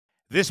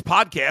This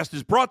podcast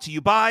is brought to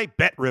you by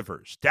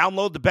BetRivers.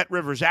 Download the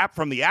BetRivers app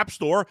from the App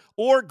Store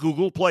or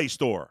Google Play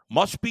Store.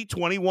 Must be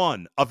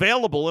 21.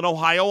 Available in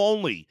Ohio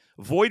only.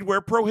 Void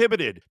where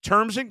prohibited.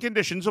 Terms and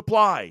conditions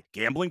apply.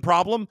 Gambling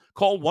problem?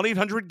 Call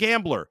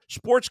 1-800-GAMBLER.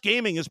 Sports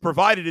gaming is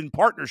provided in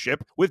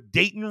partnership with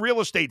Dayton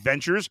Real Estate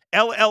Ventures,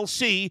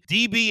 LLC,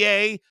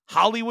 DBA,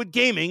 Hollywood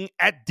Gaming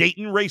at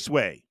Dayton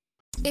Raceway.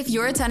 If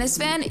you're a tennis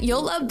fan,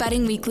 you'll love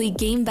Betting Weekly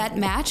Game Bet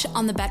Match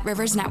on the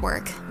BetRivers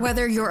Network.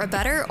 Whether you're a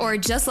bettor or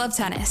just love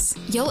tennis,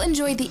 you'll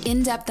enjoy the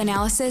in-depth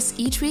analysis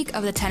each week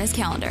of the tennis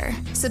calendar.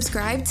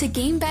 Subscribe to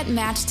Game Bet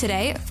Match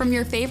today from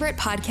your favorite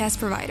podcast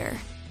provider.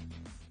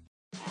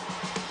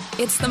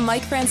 It's the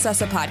Mike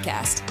Francesa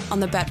podcast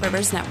on the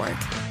BetRivers Network.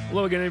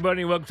 Hello again,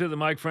 everybody. Welcome to the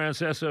Mike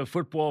Francesa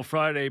Football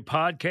Friday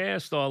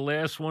podcast, our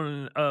last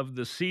one of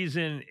the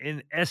season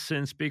in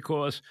essence,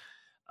 because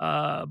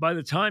by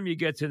the time you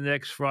get to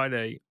next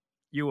Friday,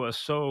 you are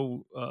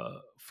so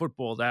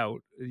footballed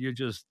out. You're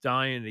just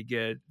dying to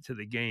get to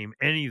the game.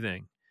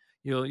 Anything.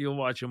 You'll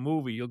watch a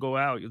movie. You'll go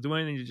out. You'll do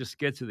anything to just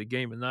get to the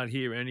game and not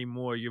hear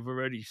anymore. You've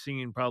already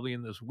seen probably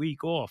in this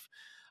week off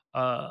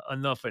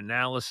enough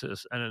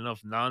analysis and enough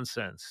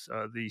nonsense.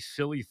 These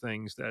silly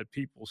things that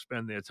people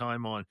spend their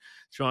time on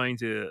trying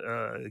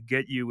to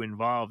get you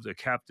involved or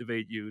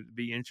captivate you to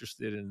be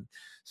interested in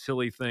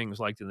silly things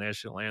like the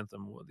national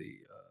anthem or the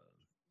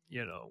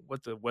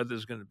what the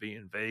weather's going to be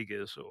in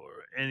Vegas or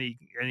any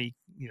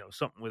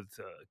something with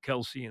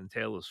Kelsey and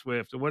Taylor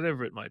Swift or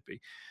whatever it might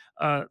be.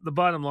 The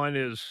bottom line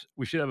is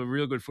we should have a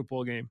real good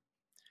football game.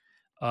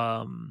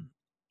 I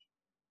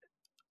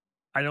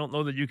don't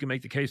know that you can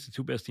make the case the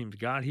two best teams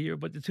got here,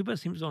 but the two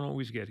best teams don't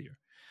always get here.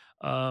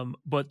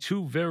 But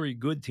two very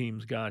good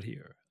teams got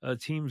here,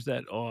 teams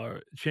that are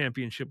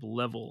championship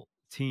level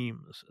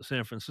teams.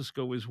 San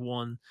Francisco is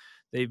one.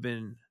 They've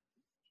been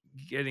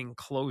getting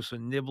close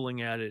and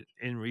nibbling at it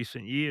in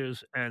recent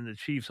years, and the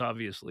Chiefs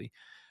obviously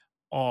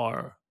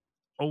are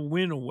a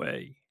win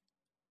away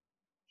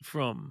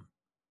from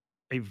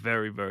a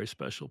very, very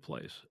special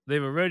place.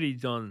 They've already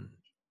done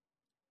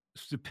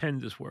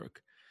stupendous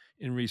work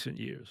in recent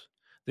years.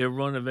 Their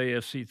run of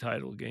AFC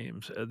title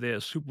games, their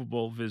Super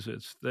Bowl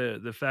visits,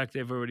 the fact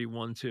they've already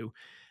won two.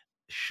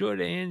 Should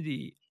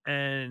Andy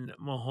and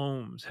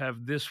Mahomes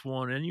have this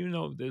one,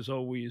 and there's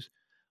always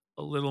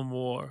a little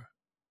more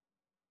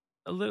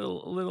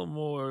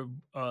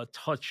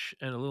touch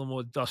and a little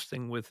more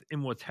dusting with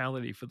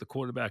immortality for the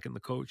quarterback and the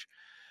coach.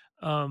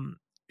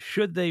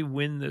 Should they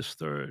win this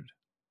third,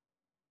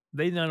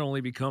 they not only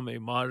become a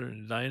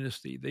modern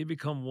dynasty, they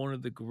become one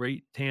of the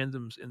great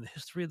tandems in the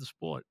history of the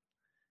sport.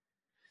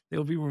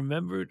 They'll be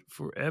remembered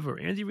forever.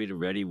 Andy Reid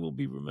will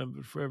be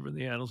remembered forever in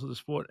the annals of the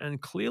sport. And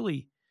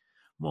clearly,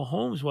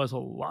 Mahomes has a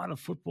lot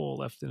of football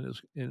left in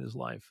his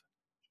life.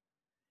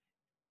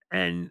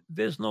 And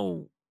there's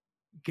no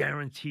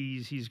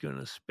guarantees he's going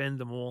to spend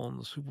them all in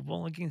the Super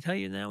Bowl. I can tell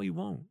you now he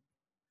won't.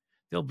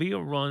 There'll be a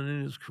run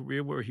in his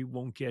career where he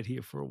won't get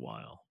here for a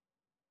while.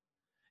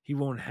 He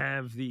won't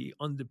have the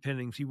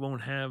underpinnings. He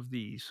won't have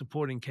the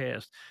supporting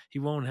cast. He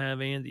won't have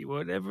Andy,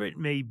 whatever it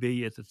may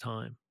be at the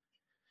time.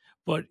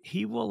 But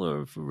he will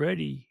have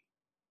already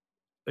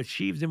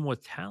achieved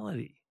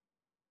immortality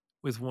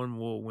with one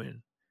more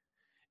win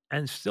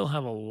and still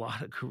have a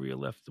lot of career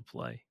left to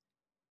play.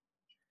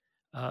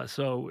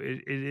 So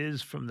it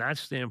is, from that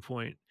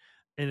standpoint,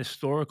 an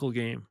historical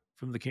game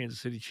from the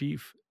Kansas City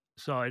Chief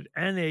side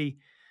and a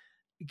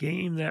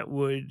game that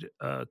would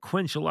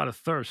quench a lot of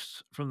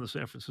thirsts from the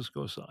San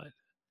Francisco side.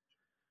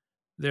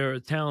 They're a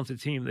talented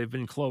team. They've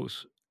been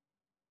close.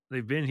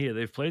 They've been here.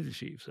 They've played the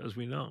Chiefs, as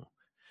we know.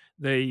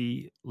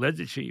 They led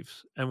the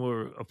Chiefs and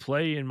were a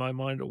play, in my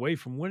mind, away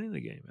from winning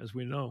the game, as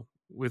we know,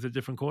 with a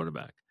different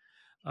quarterback.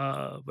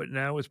 But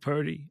now it's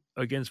Purdy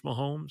against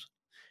Mahomes.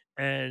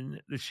 And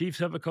the Chiefs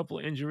have a couple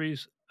of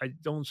injuries. I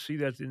don't see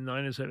that the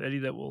Niners have any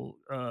that will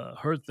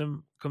hurt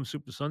them come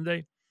Super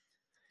Sunday.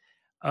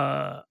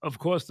 Of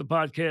course, the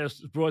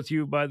podcast is brought to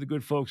you by the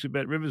good folks at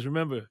BetRivers.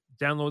 Remember,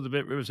 download the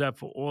BetRivers app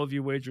for all of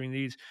your wagering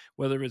needs,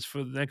 whether it's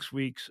for the next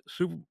week's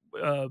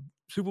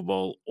Super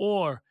Bowl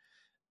or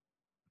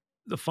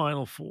the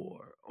Final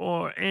Four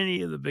or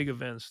any of the big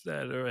events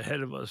that are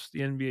ahead of us, the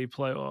NBA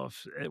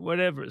playoffs,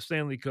 whatever,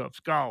 Stanley Cups,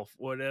 golf,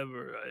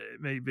 whatever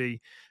it may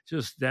be.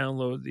 Just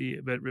download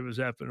the BetRivers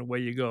app and away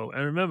you go.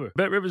 And remember,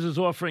 BetRivers is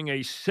offering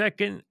a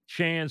second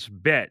chance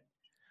bet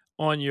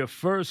on your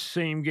first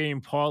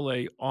same-game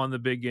parlay on the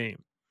big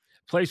game.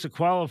 Place a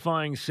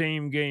qualifying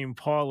same-game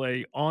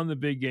parlay on the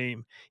big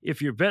game.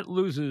 If your bet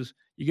loses,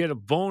 you get a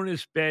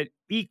bonus bet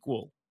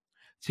equal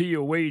to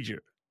your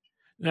wager.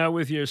 Now,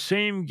 with your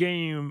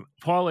same-game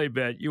parlay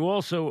bet, you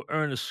also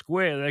earn a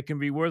square that can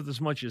be worth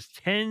as much as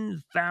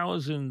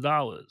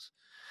 $10,000.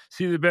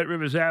 See the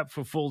BetRivers app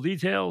for full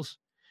details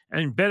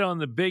and bet on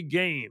the big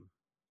game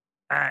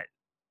at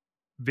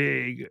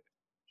BetRivers.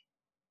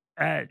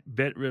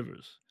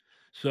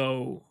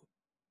 So,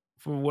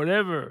 for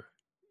whatever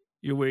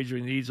your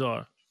wagering needs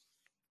are,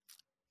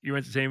 your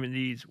entertainment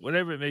needs,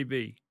 whatever it may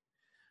be,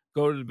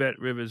 go to the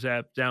BetRivers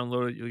app,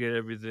 download it, you'll get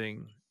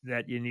everything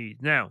that you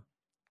need. Now,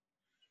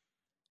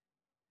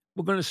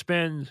 We're going to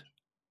spend,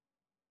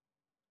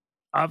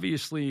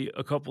 obviously,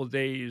 a couple of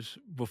days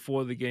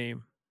before the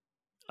game.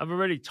 I've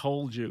already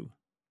told you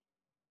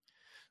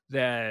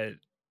that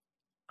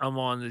I'm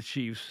on the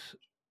Chiefs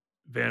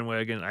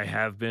bandwagon. I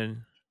have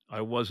been.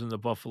 I was in the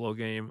Buffalo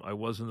game. I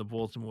was in the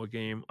Baltimore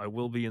game. I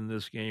will be in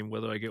this game,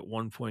 whether I get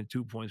 1 point,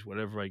 2 points,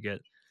 whatever I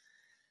get.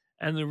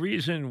 And the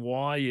reason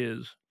why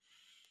is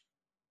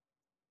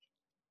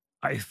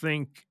I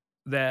think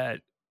that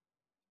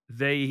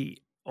they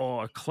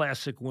are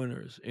classic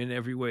winners in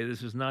every way.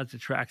 This is not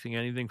detracting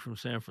anything from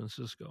San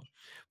Francisco.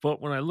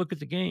 But when I look at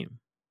the game,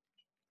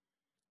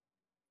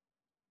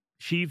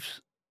 Chiefs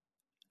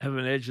have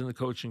an edge in the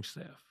coaching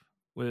staff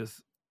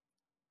with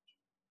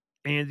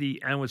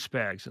Andy and with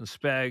Spags, and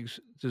Spags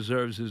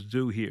deserves his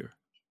due here.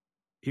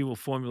 He will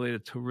formulate a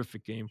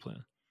terrific game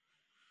plan.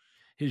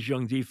 His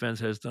young defense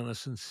has done a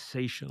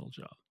sensational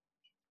job.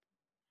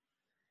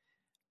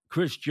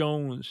 Chris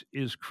Jones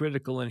is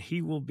critical, and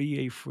he will be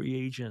a free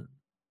agent.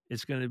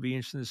 It's going to be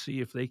interesting to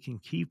see if they can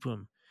keep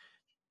him.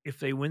 If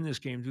they win this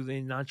game, do they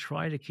not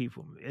try to keep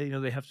him?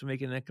 They have to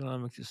make an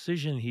economic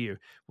decision here.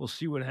 We'll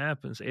see what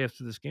happens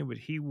after this game, but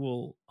he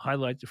will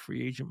highlight the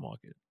free agent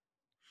market.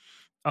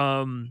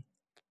 Or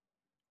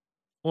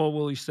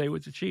will he stay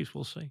with the Chiefs?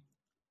 We'll see.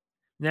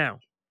 Now,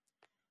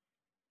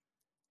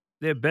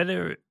 they're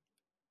better.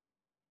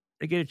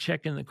 They get a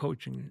check in the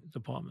coaching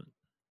department.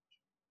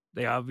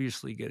 They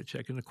obviously get a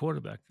check in the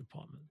quarterback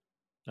department.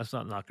 That's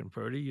not knocking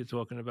Purdy. You're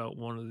talking about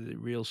one of the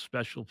real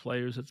special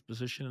players at the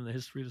position in the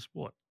history of the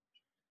sport.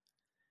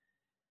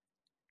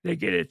 They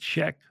get a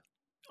check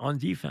on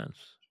defense.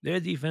 Their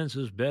defense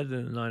is better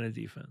than the Niner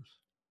defense.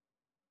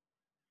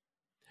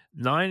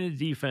 Niner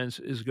defense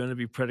is going to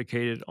be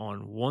predicated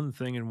on one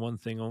thing and one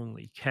thing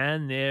only.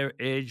 Can their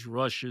edge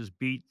rushers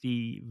beat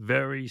the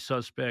very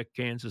suspect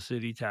Kansas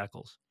City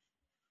tackles?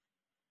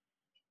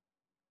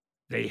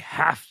 They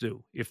have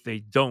to. If they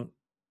don't,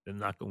 they're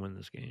not going to win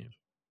this game.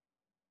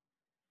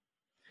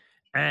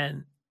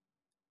 And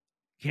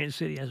Kansas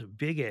City has a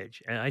big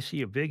edge, and I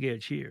see a big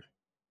edge here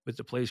with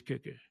the place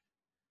kicker.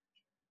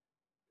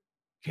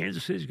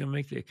 Kansas City's going to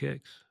make their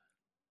kicks.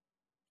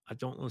 I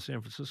don't know San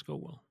Francisco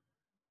will.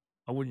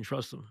 I wouldn't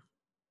trust them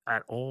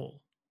at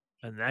all.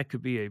 And that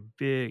could be a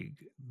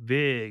big,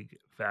 big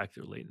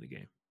factor late in the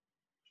game.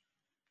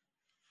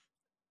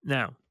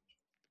 Now,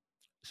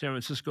 San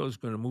Francisco is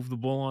going to move the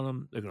ball on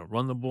them. They're going to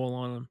run the ball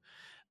on them.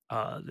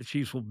 The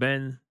Chiefs will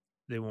bend.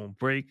 They won't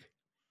break.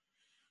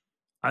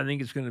 I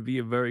think it's going to be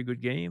a very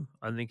good game.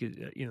 I think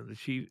the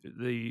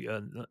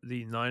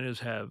Niners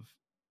have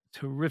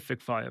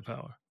terrific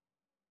firepower,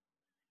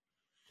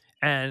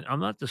 and I'm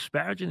not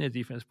disparaging their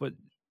defense, but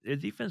their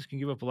defense can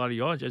give up a lot of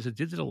yards, as it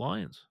did to the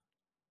Lions.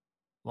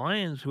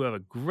 Lions, who have a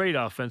great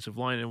offensive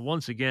line, and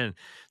once again,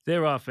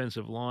 their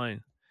offensive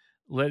line,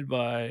 led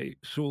by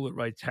Sewell at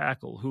right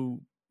tackle, who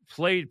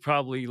played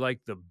probably like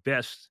the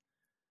best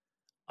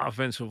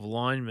offensive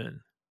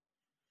lineman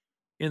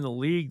in the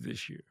league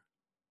this year,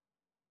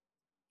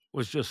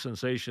 was just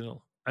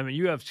sensational. I mean,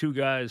 you have two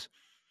guys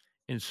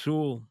in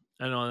Sewell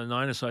and on the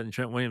Niners side and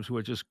Trent Williams who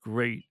are just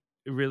great,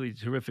 really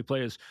terrific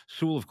players.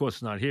 Sewell, of course,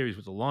 is not here. He's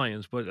with the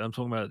Lions, but I'm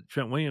talking about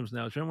Trent Williams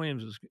now. Trent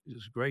Williams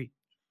is great.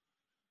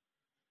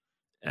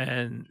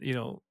 And,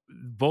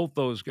 both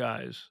those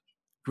guys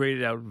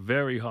graded out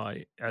very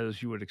high,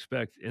 as you would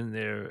expect, in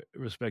their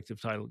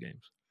respective title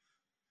games.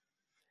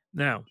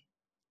 Now,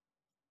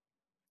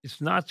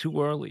 it's not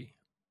too early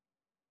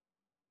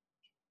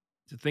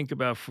to think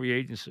about free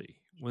agency.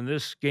 When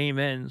this game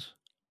ends,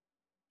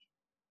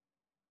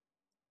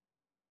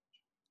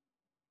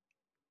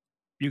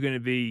 you're going to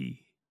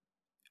be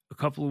a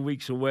couple of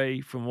weeks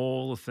away from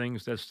all the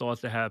things that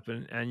start to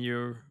happen, and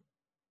you're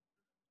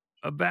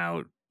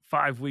about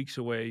 5 weeks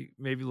away,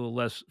 maybe a little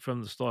less,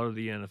 from the start of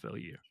the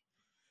NFL year.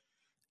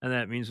 And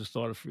that means the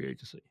start of free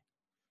agency.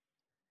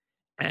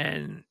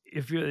 And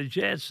if you're the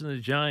Jets and the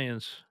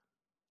Giants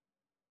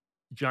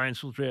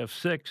will draft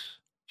 6,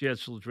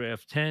 Jets will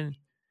draft 10.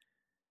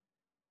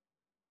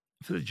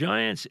 For the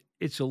Giants,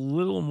 it's a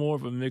little more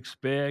of a mixed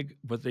bag,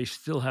 but they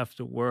still have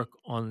to work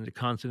on the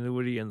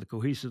continuity and the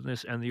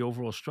cohesiveness and the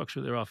overall structure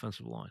of their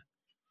offensive line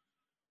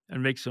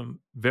and make some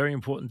very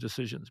important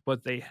decisions.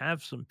 But they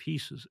have some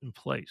pieces in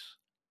place.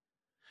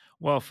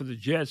 Well, for the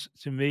Jets,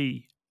 to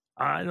me,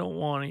 I don't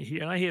want to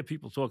hear, and I hear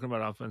people talking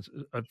about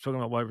talking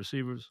about wide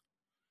receivers.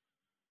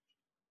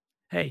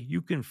 Hey,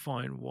 you can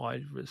find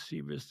wide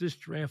receivers. This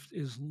draft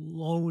is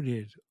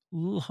loaded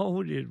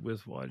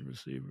with wide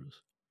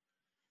receivers.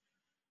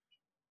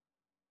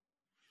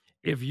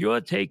 If you're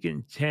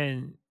taking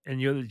 10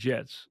 and you're the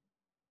Jets,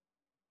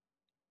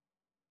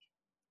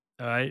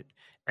 all right,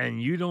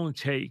 and you don't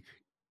take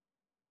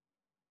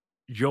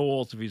Joe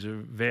Alt if he's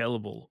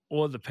available,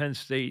 or the Penn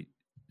State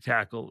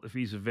tackle if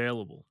he's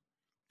available,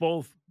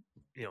 both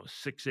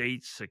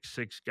 6'8",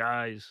 6'6"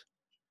 guys.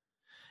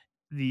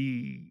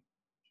 The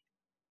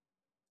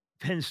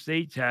Penn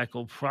State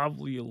tackle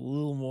probably a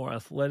little more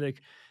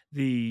athletic.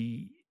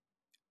 The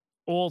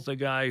Alt, a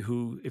guy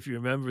who, if you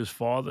remember, his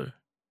father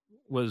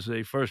was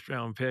a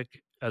first-round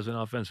pick as an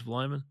offensive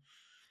lineman.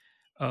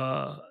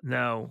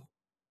 Now,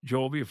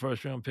 Joe will be a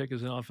first-round pick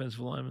as an offensive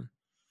lineman.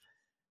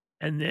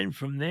 And then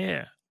from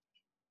there,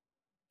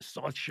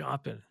 start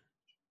shopping.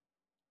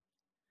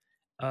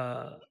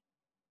 Tyron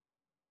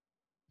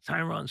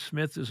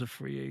Smith is a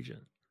free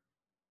agent.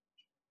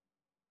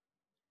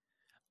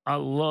 I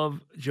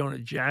love Jonah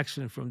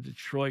Jackson from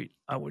Detroit.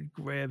 I would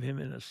grab him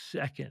in a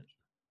second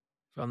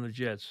from the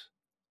Jets.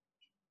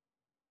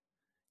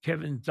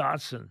 Kevin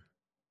Dotson.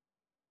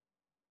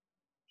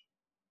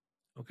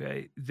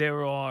 Okay,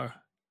 there's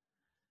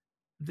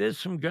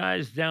some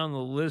guys down the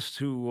list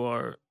who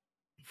are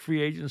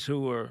free agents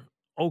who are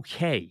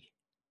okay.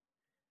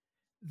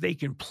 They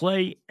can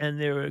play, and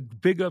they're a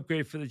big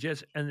upgrade for the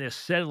Jets, and they're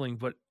settling.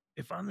 But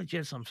if I'm the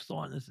Jets, I'm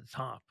starting at the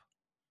top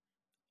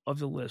of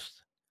the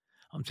list.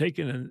 I'm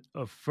taking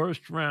a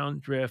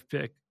first-round draft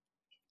pick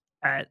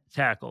at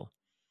tackle.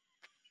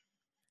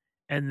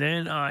 And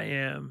then I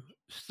am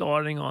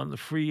starting on the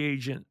free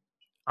agent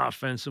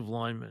offensive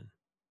lineman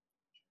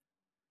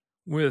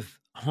with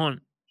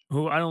Hunt,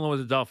 who I don't know what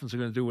the Dolphins are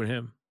going to do with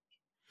him,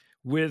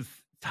 with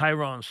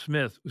Tyron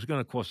Smith, who's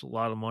going to cost a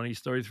lot of money.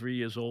 He's 33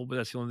 years old, but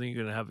that's the only thing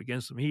you're going to have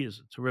against him. He is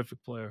a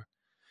terrific player.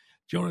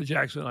 Jonah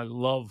Jackson, I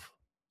love.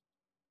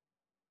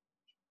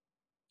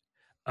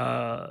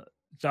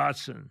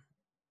 Dotson,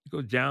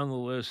 go down the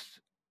list.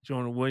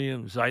 Jonah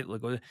Williams,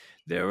 Zeitler.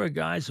 There are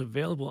guys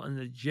available, and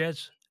the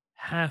Jets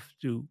have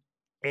to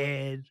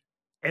add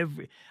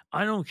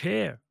I don't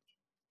care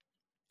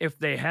if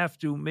they have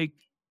to make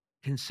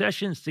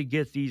concessions to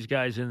get these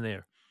guys in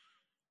there.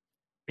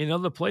 In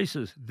other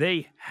places,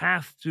 they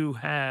have to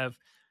have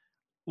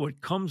what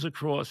comes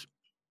across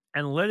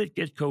and let it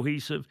get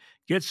cohesive.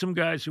 Get some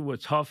guys who are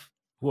tough,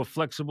 who are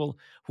flexible,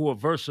 who are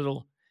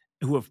versatile,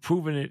 who have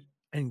proven it,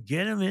 and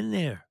get them in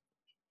there.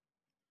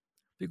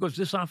 Because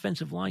this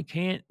offensive line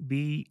can't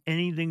be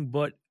anything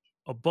but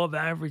above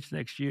average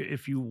next year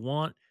if you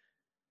want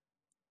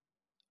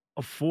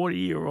a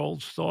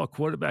 40-year-old star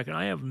quarterback. And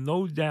I have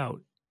no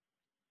doubt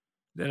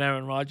that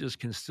Aaron Rodgers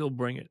can still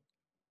bring it.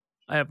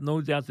 I have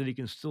no doubt that he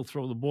can still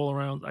throw the ball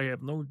around. I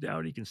have no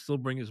doubt he can still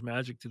bring his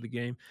magic to the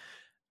game.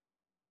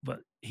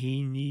 But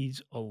he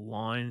needs a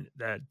line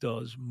that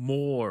does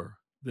more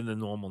than the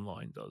normal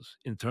line does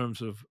in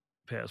terms of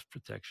pass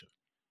protection.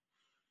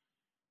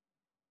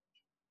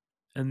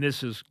 And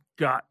this has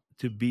got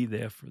to be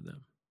there for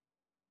them.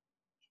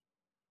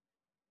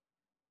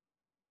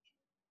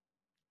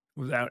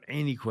 Without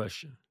any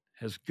question,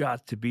 has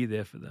got to be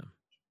there for them.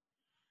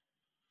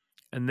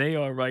 And they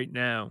are right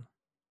now,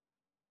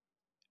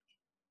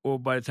 or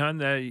by the time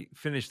they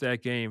finish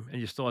that game and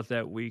you start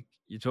that week,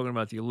 you're talking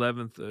about the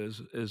 11th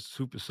as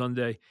Super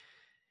Sunday.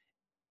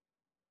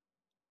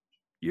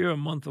 You're a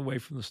month away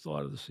from the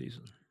start of the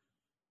season,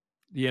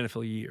 the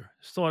NFL year.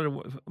 Started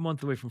a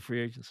month away from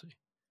free agency.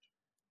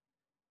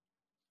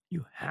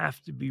 You have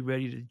to be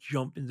ready to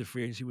jump into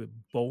free agency with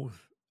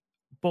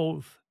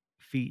both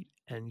feet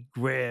and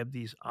grab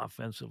these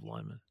offensive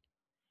linemen.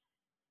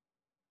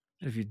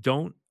 And if you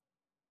don't,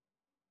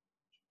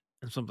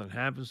 and something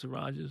happens to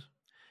Rodgers,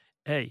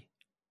 hey,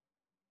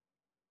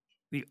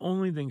 the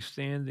only thing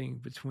standing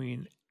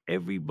between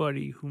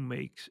everybody who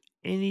makes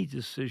any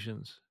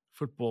decisions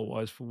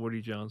football-wise for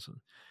Woody Johnson,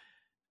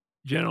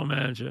 general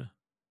manager,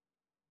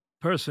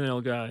 personnel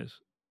guys,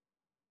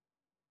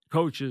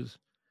 coaches,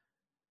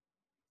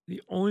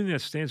 the only thing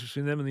that stands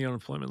between them and the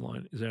unemployment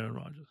line is Aaron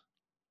Rodgers.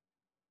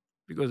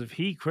 Because if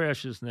he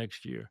crashes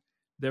next year,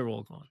 they're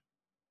all gone.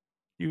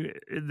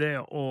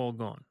 They're all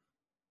gone.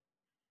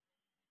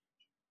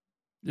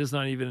 There's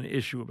not even an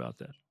issue about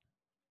that.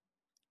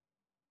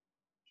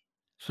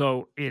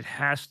 So it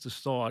has to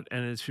start,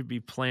 and it should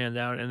be planned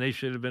out, and they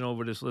should have been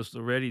over this list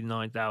already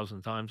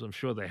 9,000 times. I'm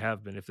sure they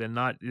have been. If they're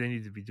not, they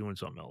need to be doing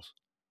something else.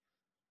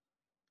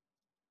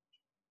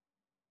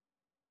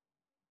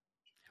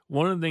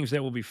 One of the things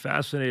that will be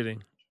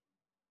fascinating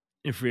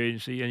in free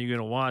agency, and you're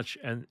going to watch,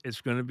 and it's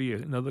going to be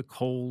another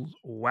cold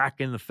whack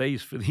in the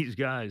face for these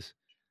guys.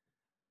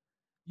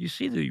 You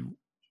see the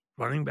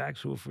running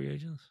backs who are free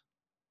agents?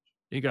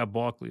 You got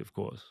Barkley, of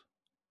course.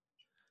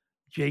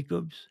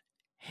 Jacobs,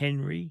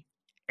 Henry,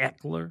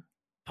 Eckler,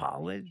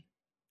 Pollard.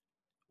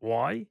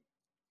 Why?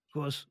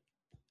 Because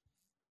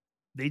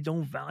they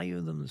don't value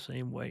them the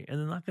same way, and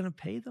they're not going to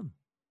pay them.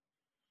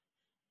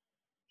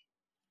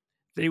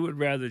 They would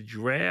rather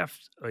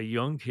draft a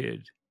young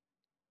kid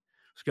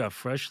who's got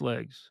fresh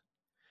legs,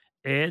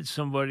 add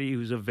somebody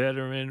who's a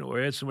veteran, or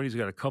add somebody who's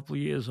got a couple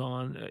of years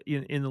on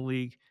in the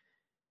league,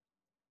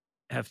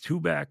 have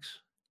two backs,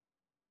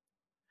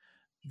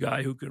 a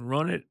guy who can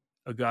run it,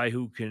 a guy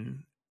who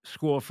can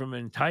score from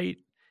in tight,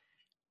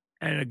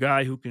 and a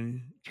guy who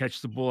can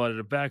catch the ball out of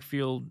the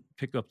backfield,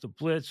 pick up the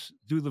blitz,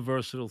 do the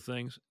versatile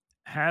things.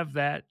 Have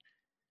that.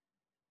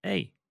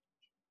 Hey,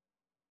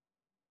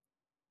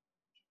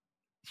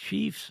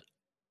 Chiefs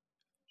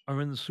are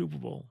in the Super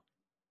Bowl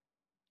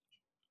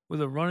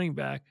with a running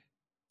back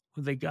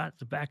who they got at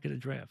the back of the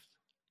draft.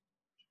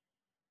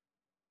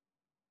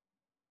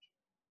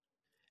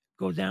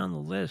 Go down the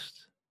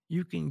list.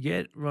 You can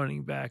get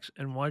running backs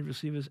and wide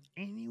receivers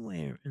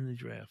anywhere in the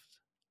draft.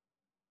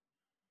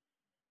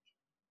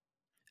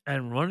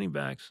 And running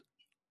backs,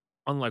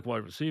 unlike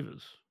wide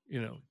receivers,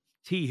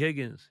 T.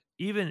 Higgins,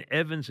 even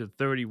Evans at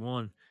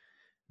 31,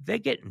 they're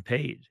getting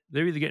paid.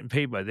 They're either getting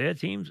paid by their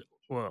teams.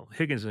 Well,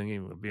 Higgins isn't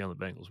even going to be on the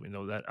Bengals. We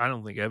know that. I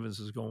don't think Evans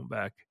is going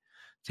back.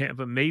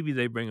 Tampa, maybe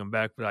they bring him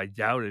back, but I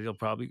doubt it. He'll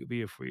probably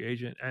be a free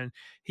agent. And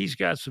he's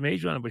got some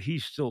age on him, but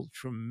he's still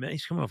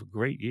tremendous. He's coming off a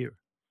great year.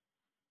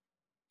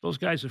 Those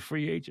guys are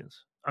free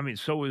agents. I mean,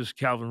 so is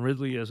Calvin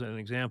Ridley as an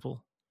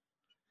example.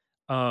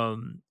 But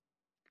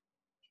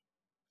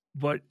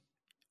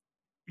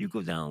you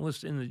go down the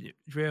list in the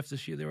draft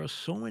this year, there are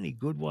so many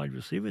good wide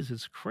receivers.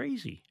 It's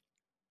crazy.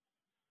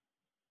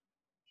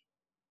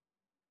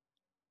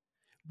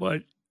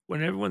 But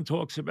when everyone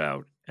talks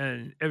about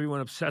and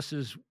everyone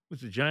obsesses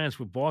with the Giants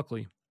with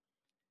Barkley,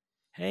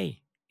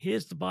 hey,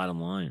 here's the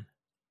bottom line.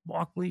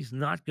 Barkley's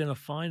not going to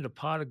find a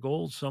pot of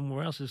gold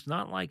somewhere else. It's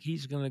not like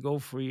he's going to go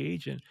free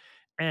agent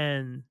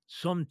and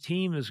some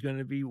team is going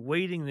to be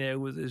waiting there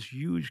with this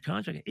huge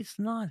contract. It's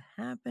not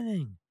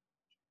happening.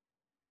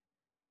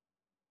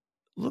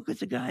 Look at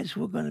the guys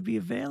who are going to be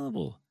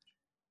available.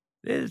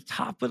 They're the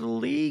top of the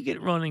league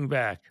at running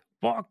back.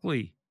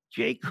 Barkley,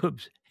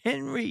 Jacobs,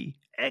 Henry,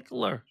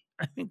 Eckler.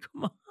 I mean,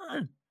 come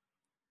on.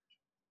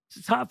 It's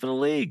the top of the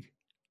league.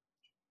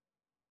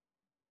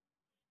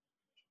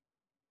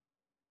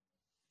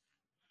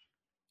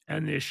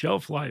 And their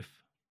shelf life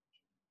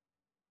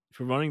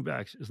for running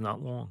backs is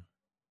not long.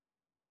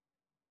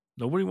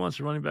 Nobody wants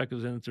a running back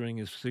who's entering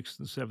his 6th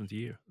and 7th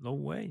year. No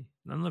way.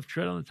 Not enough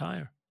tread on the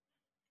tire.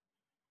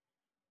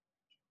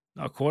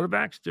 Now,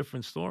 quarterback's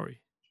different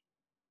story.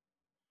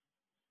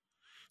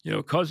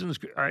 Cousins,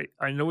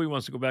 I know he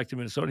wants to go back to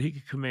Minnesota. He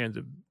could command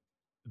a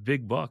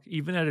big buck.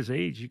 Even at his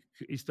age,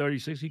 he's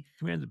 36, he could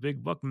command a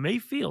big buck.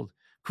 Mayfield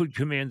could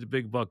command a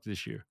big buck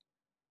this year.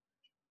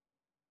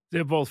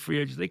 They're both free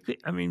agents.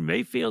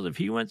 Mayfield, if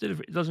he went to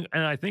it doesn't,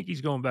 and I think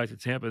he's going back to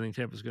Tampa. I think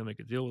Tampa's going to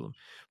make a deal with him.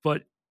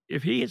 But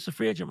if he hits the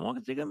free agent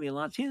market, there's going to be a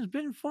lot of teams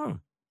bidding for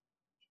him.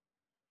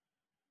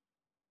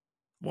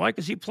 Why?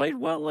 Because he played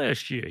well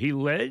last year. He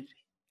led,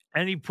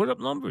 and he put up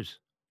numbers.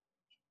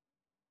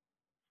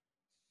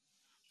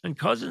 And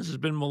Cousins has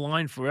been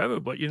maligned forever,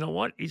 but you know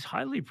what? He's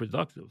highly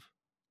productive.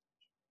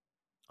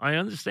 I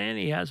understand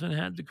he hasn't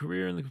had the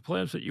career in the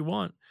playoffs that you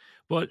want,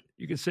 but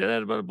you can say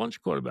that about a bunch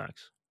of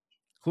quarterbacks,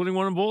 including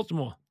one in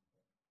Baltimore,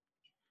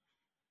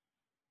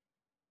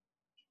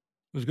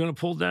 who's going to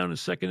pull down his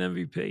second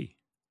MVP.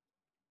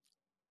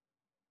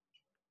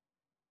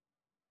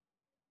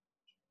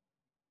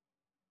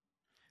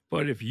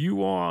 But if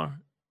you are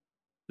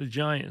the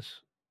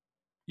Giants,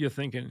 you're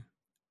thinking,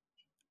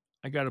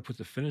 I got to put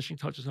the finishing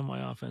touches on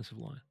my offensive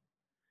line.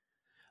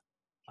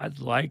 I'd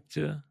like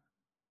to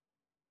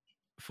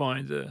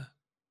find a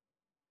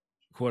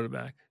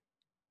quarterback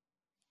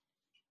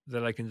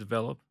that I can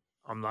develop.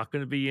 I'm not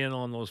going to be in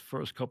on those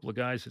first couple of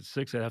guys at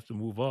 6. I have to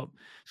move up.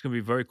 It's going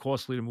to be very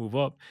costly to move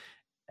up.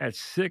 At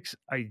 6,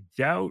 I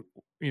doubt,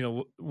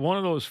 one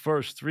of those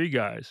first 3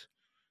 guys,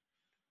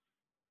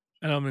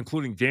 and I'm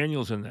including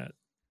Daniels in that,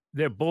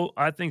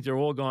 I think they're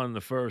all gone in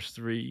the first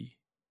 3.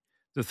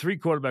 The 3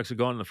 quarterbacks are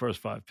gone in the first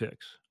 5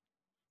 picks.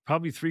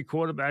 Probably 3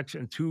 quarterbacks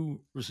and 2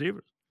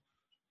 receivers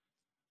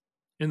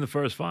in the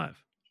first 5.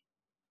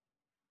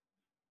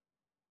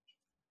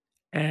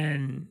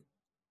 And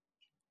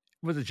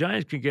the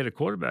Giants can get a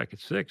quarterback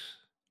at 6.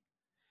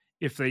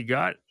 If they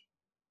got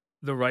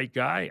the right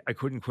guy, I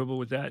couldn't quibble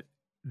with that.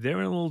 They're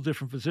in a little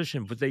different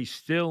position, but they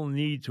still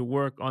need to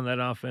work on that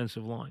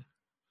offensive line.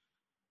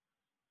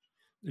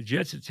 The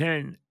Jets at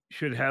 10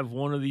 should have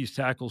one of these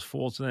tackles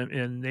fall to them,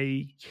 and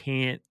they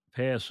can't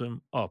pass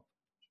them up.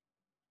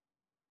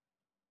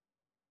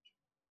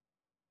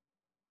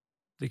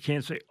 They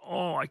can't say,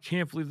 oh, I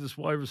can't believe this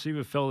wide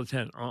receiver fell to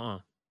 10.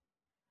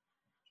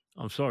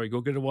 I'm sorry. Go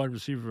get a wide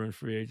receiver in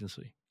free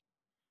agency.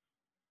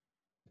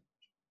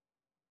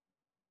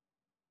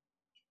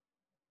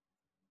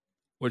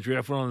 Or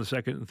draft one on the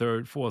 2nd and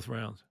 3rd, 4th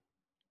round.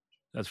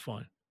 That's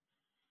fine.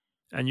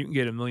 And you can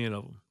get 1 million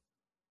of them.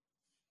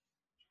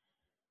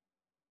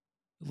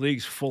 The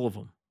league's full of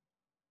them.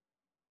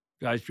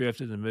 Guys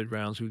drafted in the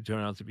mid-rounds who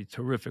turn out to be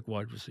terrific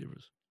wide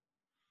receivers.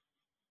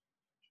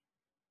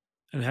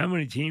 And how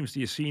many teams do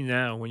you see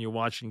now when you're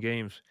watching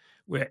games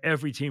where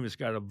every team has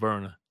got a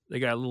burner? They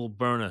got a little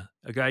burner.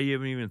 A guy you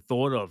haven't even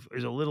thought of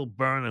is a little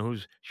burner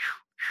who's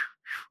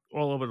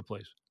all over the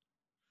place.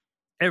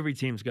 Every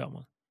team's got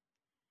one.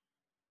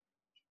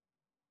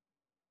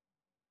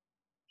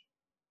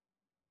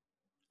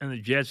 And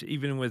the Jets,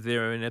 even with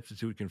their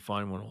ineptitude, can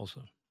find one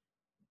also.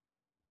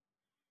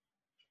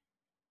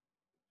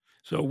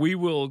 So we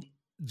will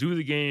do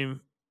the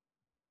game,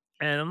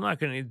 and I'm not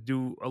going to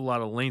do a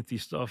lot of lengthy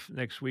stuff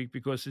next week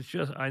because it's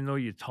just, I know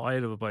you're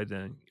tired of it by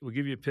then. We'll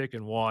give you a pick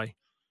and why.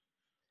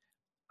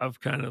 I've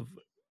kind of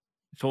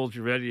told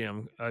you already,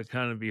 I'd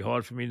kind of be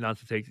hard for me not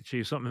to take the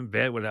Chiefs. Something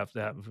bad would have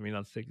to happen for me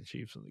not to take the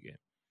Chiefs in the game.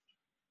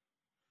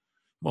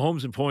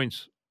 Mahomes and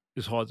points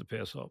is hard to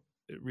pass up.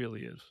 It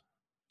really is.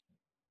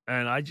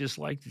 And I just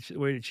like the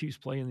way the Chiefs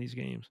play in these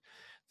games.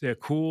 They're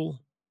cool.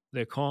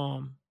 They're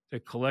calm. They're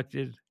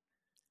collected.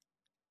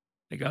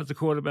 They got the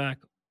quarterback.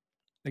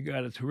 They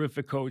got a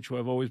terrific coach who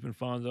I've always been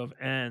fond of,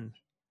 and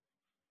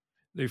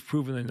they've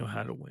proven they know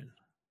how to win.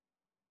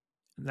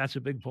 And that's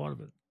a big part of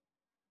it.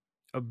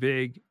 A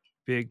big,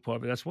 big part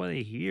of it. That's why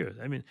they're here.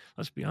 I mean,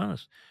 let's be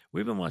honest.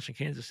 We've been watching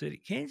Kansas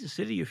City. Kansas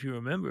City, if you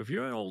remember, if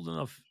you're an old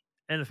enough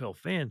NFL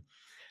fan,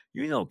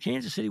 you know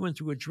Kansas City went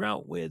through a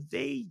drought where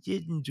they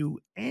didn't do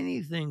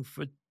anything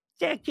for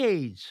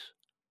decades.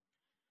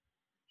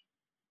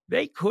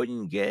 They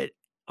couldn't get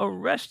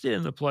arrested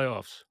in the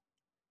playoffs.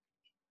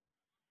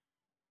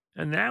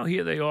 And now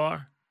here they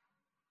are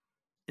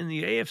in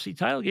the AFC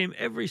title game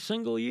every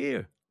single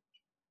year.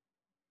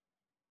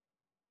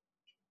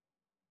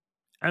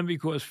 And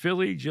because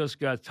Philly just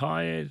got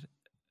tired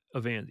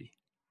of Andy.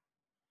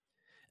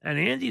 And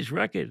Andy's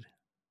record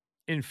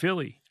in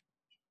Philly,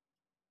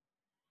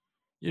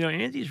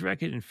 Andy's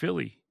record in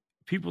Philly,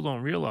 people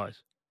don't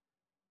realize,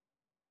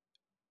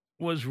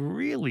 was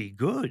really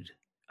good.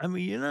 I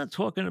mean, you're not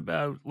talking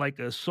about like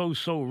a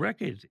so-so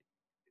record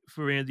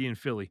for Andy in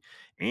Philly.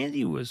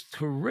 Andy was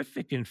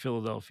terrific in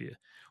Philadelphia.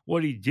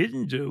 What he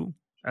didn't do,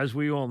 as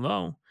we all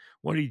know,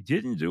 what he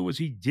didn't do was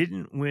he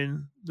didn't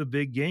win the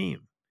big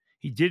game.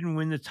 He didn't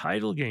win the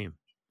title game.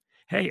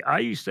 Hey, I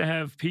used to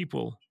have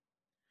people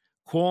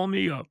call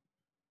me up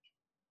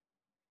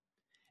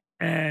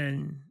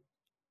and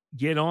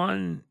get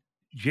on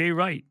Jay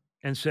Wright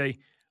and say,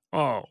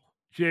 oh,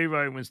 Jay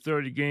Wright wins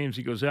 30 games.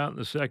 He goes out in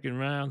the second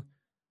round.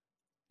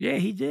 Yeah,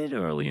 he did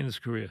early in his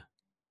career.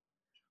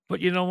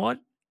 But you know what?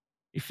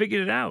 He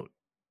figured it out.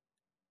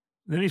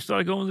 Then he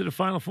started going to the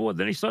Final Four.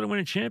 Then he started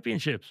winning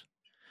championships.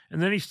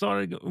 And then he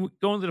started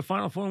going to the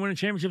Final Four and winning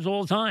championships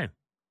all the time.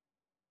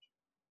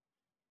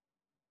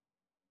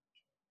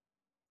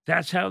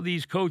 That's how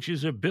these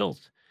coaches are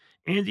built.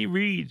 Andy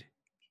Reid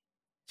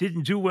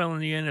didn't do well in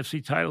the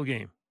NFC title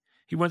game.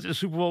 He went to the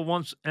Super Bowl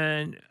once,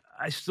 and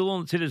I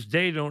still, to this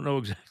day, don't know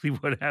exactly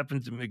what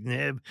happened to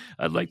McNabb.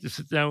 I'd like to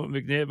sit down with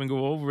McNabb and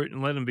go over it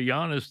and let him be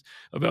honest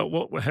about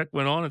what the heck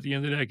went on at the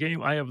end of that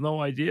game. I have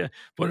no idea,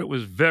 but it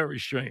was very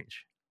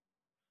strange.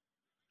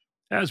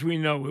 As we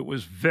know, it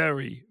was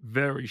very,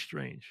 very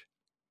strange.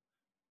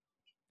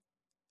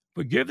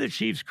 But give the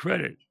Chiefs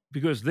credit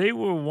because they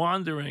were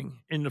wandering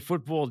in the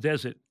football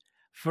desert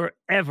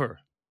forever.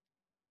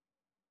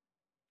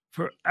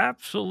 For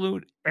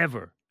absolute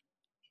ever.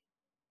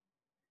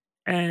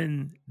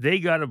 And they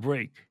got a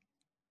break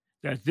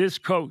that this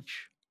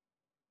coach,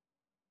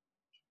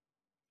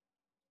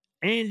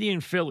 Andy in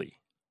Philly,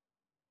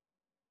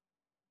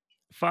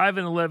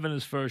 5-11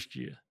 his first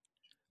year,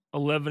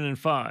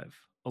 11-5,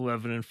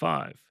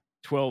 11-5,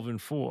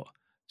 12-4,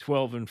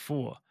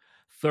 12-4,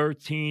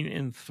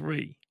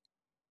 13-3,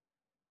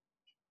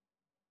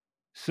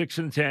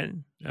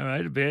 6-10. All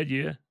right, a bad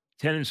year.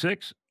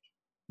 10-6,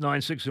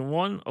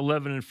 9-6-1,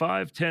 11-5,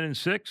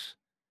 10-6.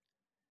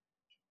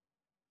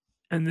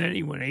 And then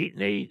he went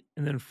 8-8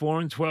 and then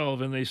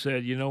 4-12. And they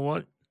said, you know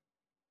what?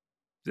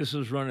 This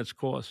has run its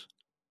course.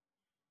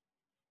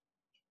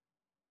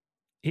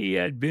 He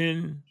had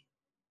been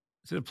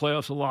to the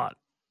playoffs a lot.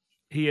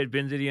 He had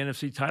been to the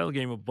NFC title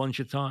game a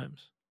bunch of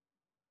times.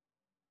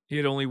 He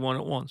had only won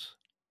it once.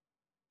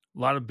 A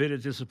lot of bitter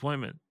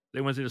disappointment.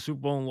 They went to the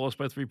Super Bowl and lost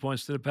by 3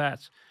 points to the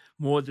Pats.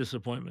 More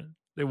disappointment.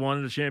 They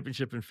wanted a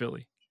championship in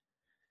Philly.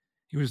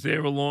 He was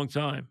there a long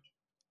time.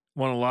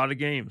 Won a lot of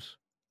games.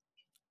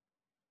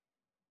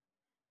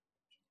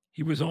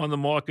 He was on the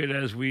market,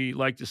 as we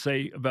like to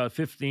say, about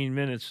 15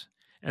 minutes.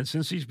 And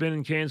since he's been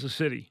in Kansas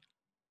City,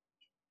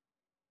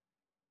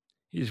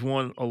 he's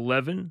won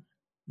 11,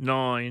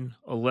 9,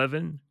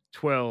 11,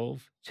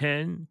 12,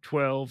 10,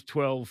 12,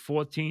 12,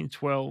 14,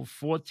 12,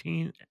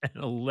 14, and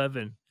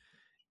 11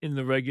 in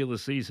the regular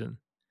season.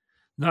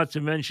 Not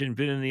to mention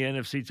been in the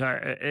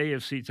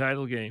AFC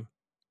title game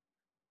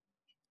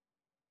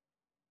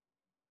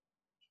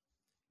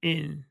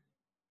in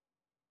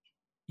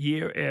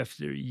year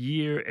after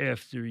year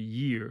after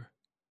year.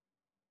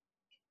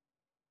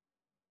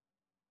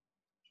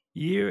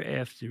 Year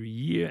after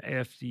year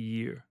after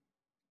year.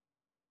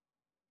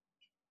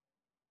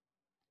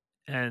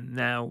 And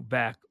now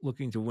back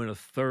looking to win a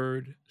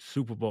third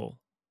Super Bowl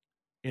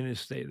in his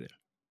stay there.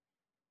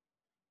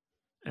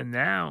 And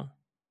now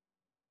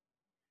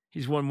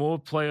he's won more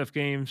playoff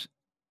games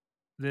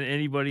than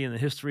anybody in the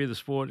history of the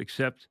sport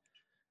except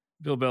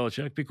Bill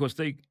Belichick, because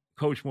they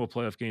coach more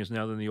playoff games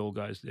now than the old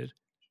guys did.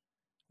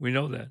 We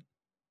know that.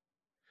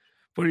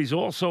 But he's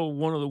also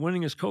one of the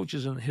winningest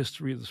coaches in the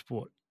history of the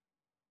sport.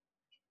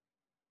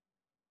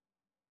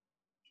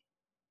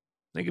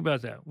 Think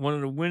about that. One of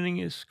the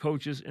winningest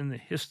coaches in the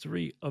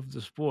history of the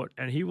sport.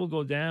 And he will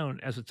go down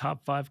as a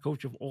top 5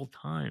 coach of all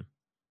time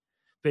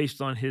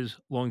based on his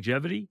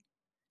longevity.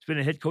 He's been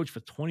a head coach for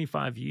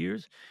 25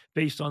 years,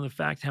 based on the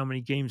fact how many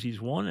games he's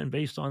won, and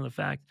based on the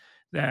fact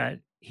that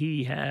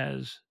he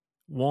has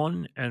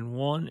won,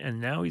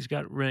 and now he's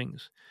got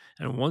rings.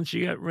 And once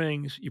you got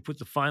rings, you put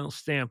the final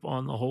stamp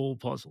on the whole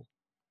puzzle.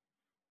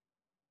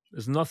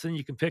 There's nothing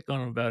you can pick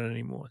on him about it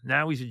anymore.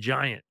 Now he's a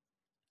giant.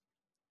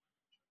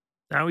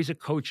 Now he's a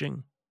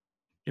coaching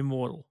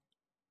immortal.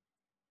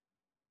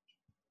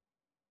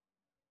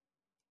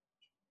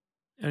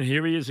 And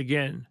here he is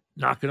again,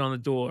 knocking on the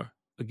door,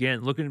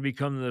 again, looking to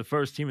become the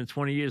first team in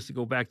 20 years to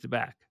go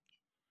back-to-back.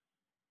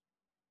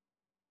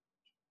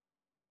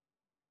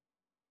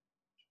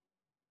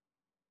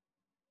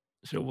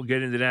 So we'll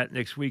get into that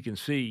next week and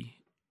see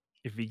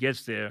if he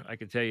gets there. I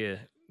can tell you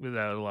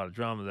without a lot of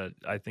drama that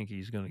I think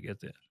he's going to get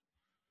there.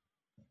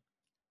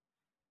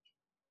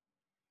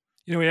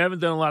 You know, we haven't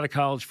done a lot of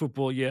college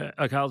football yet,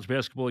 college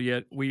basketball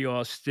yet. We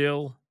are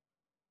still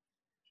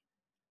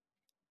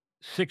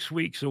 6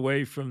 weeks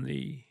away from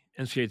the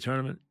NCAA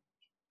tournament,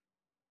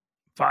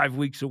 5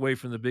 weeks away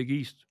from the Big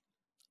East.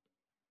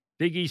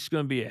 Big East is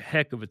going to be a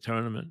heck of a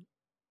tournament.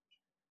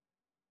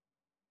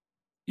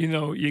 You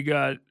know, you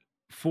got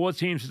 4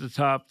 teams at the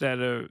top that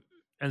are,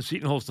 and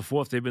Seton Hall's the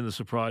 4th. They've been the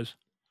surprise.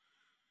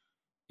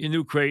 You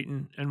knew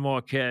Creighton and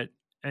Marquette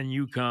and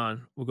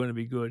UConn were going to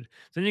be good.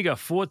 Then you got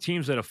 4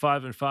 teams that are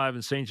 5-5,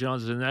 and St.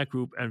 John's is in that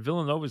group, and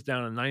Villanova's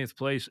down in 9th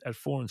place at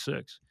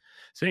 4-6.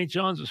 St.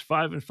 John's is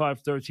 5-5,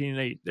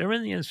 13-8. They're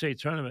in the NCAA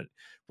tournament,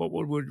 but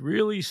what would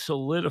really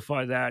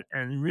solidify that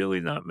and really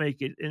not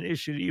make it an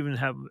issue to even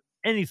have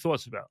any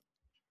thoughts about.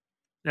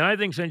 Now, I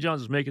think St.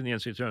 John's is making the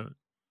NCAA tournament.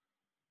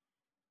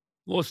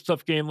 Lost a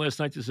tough game last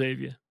night to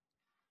Xavier.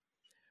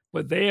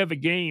 But they have a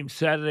game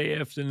Saturday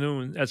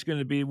afternoon that's going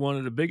to be one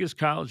of the biggest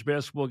college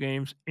basketball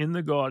games in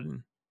the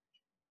Garden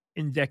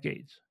in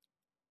decades.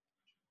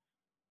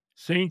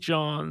 St.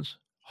 John's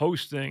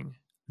hosting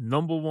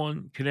number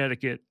 1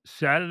 Connecticut,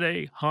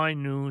 Saturday, high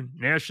noon,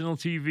 national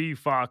TV,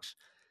 Fox.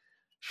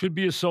 Should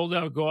be a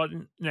sold-out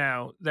Garden.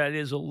 Now, that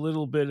is a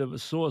little bit of a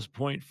source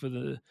point for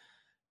the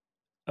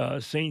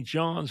St.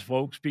 John's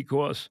folks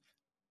because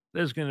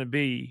there's going to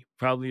be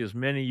probably as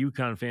many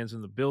UConn fans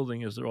in the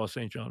building as there are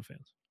St. John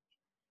fans.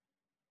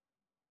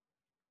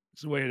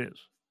 It's the way it is.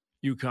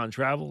 UConn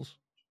travels.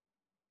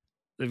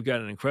 They've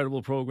got an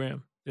incredible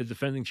program. They're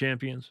defending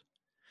champions.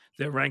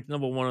 They're ranked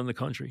number 1 in the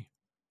country.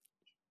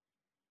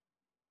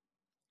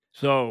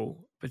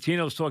 So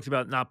Pitino's talked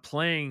about not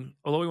playing,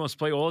 although he wants to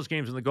play all his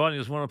games in the Garden, he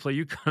doesn't want to play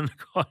UConn in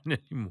the Garden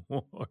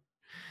anymore.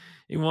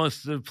 He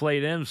wants to play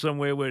them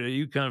somewhere where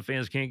the UConn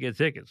fans can't get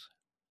tickets.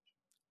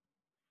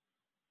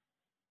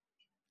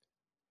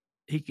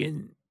 He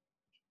can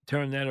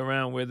turn that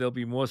around where there'll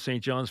be more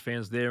St. John's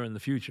fans there in the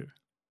future.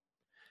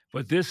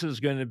 But this is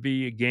going to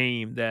be a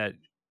game that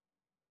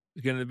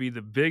is going to be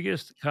the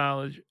biggest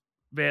college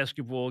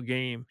basketball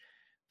game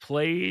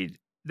played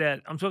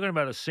that I'm talking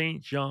about a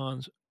St.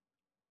 John's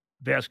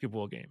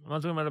basketball game. I'm not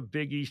talking about a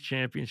Big East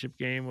championship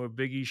game or a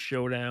Big East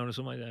showdown or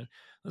something like that.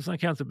 Let's not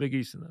count the Big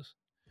East in this.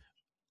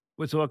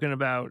 We're talking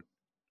about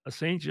a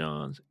St.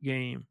 John's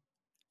game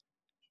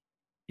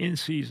in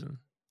season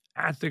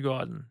at the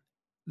Garden.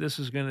 This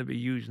is going to be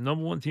huge.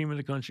 Number 1 team in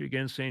the country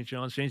against St.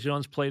 John's. St.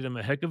 John's played them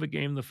a heck of a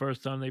game the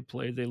first time they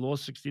played. They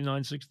lost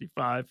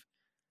 69-65.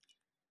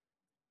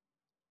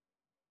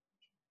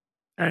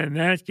 And in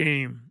that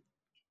game,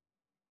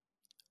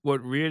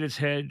 what reared its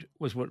head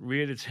was what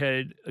reared its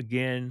head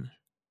again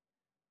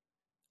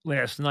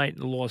last night in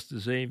the loss to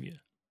Xavier.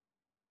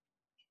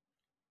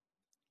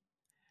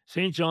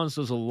 St. John's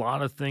does a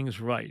lot of things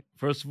right.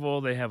 First of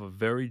all, they have a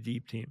very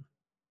deep team.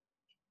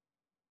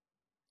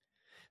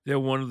 They're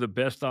one of the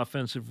best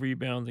offensive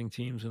rebounding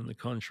teams in the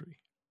country.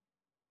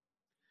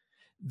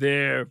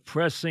 Their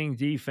pressing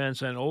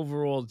defense and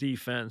overall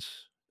defense,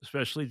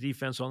 especially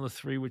defense on the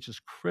 3, which is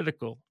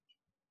critical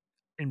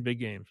in big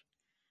games,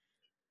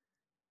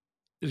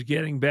 is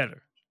getting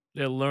better.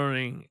 They're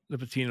learning the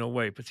Pitino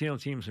way.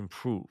 Pitino teams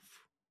improve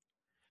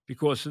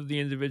because of the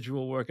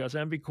individual workouts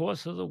and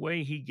because of the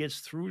way he gets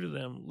through to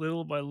them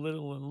little by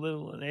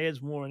little and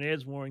adds more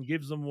and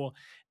gives them more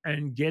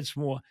and gets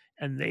more.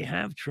 And they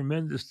have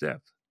tremendous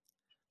depth.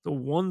 The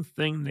one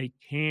thing they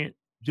can't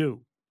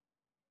do,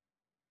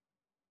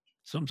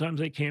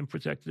 sometimes they can't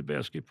protect the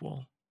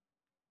basketball.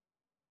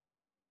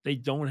 They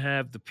don't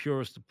have the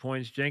purest of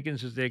points.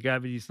 Jenkins is their guy,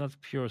 but he's not the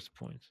purest of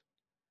points.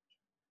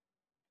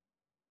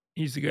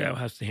 He's the guy who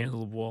has to handle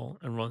the ball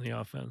and run the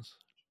offense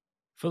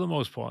for the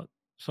most part.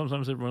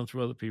 Sometimes they run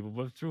through other people,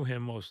 but through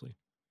him mostly.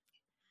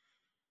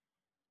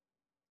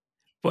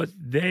 But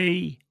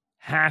they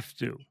have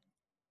to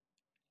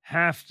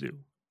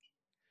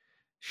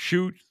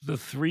shoot the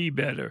 3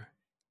 better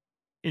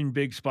in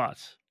big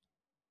spots.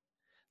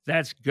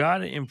 That's got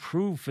to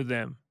improve for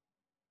them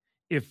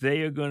if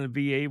they are going to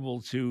be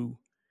able to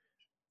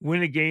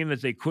win a game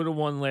that they could have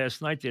won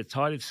last night. They're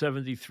tied at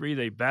 73.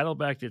 They battle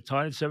back. They're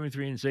tied at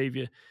 73 in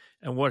Xavier.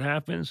 And what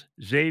happens?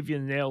 Xavier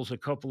nails a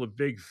couple of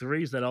big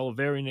threes. That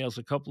Oliveri nails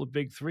a couple of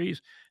big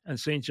threes. And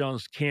St.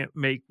 John's can't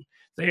make.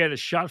 They had a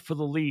shot for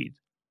the lead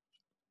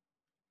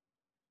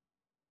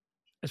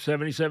at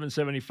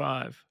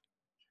 77-75.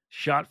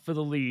 Shot for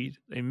the lead.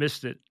 They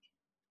missed it.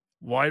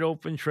 Wide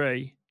open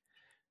tray.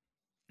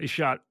 They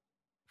shot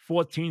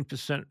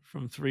 14%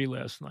 from 3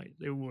 last night.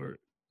 They were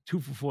 2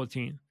 for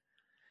 14.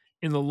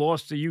 In the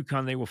loss to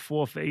UConn, they were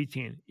 4 for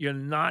 18. You're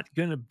not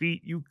going to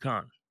beat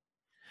UConn.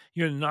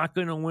 You're not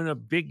going to win a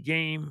big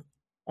game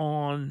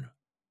on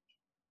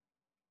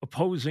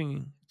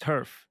opposing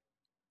turf.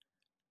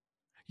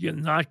 You're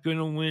not going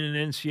to win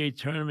an NCAA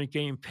tournament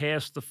game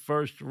past the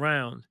first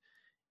round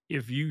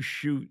if you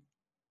shoot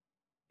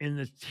in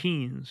the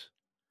teens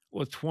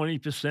or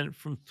 20%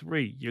 from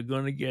three. You're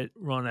going to get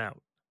run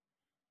out.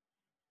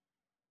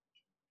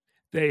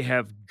 They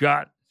have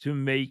got to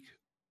make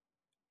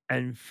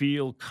and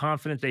feel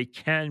confident they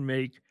can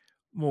make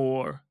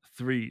more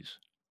threes.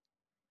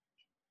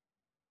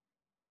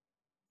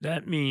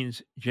 That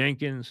means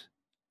Jenkins,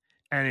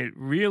 and it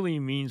really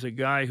means a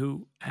guy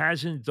who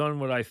hasn't done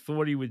what I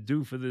thought he would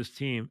do for this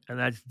team, and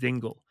that's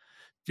Dingle.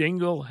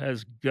 Dingle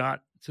has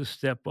got to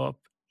step up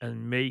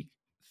and make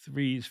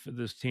threes for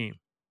this team.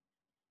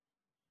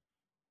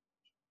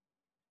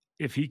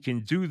 If he can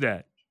do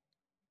that,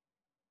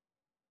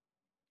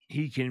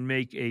 he can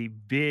make a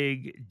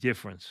big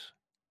difference.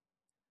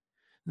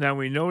 Now,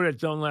 we know that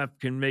Dunlap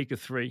can make a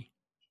three,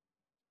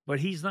 but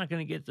he's not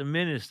going to get the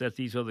minutes that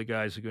these other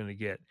guys are going to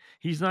get.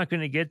 He's not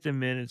going to get the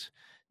minutes.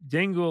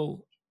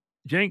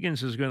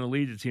 Jenkins is going to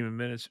lead the team in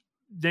minutes.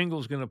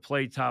 Dingle's going to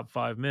play top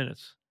 5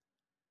 minutes.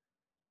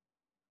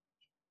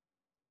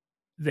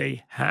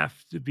 They have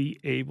to be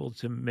able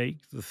to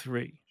make the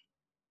three.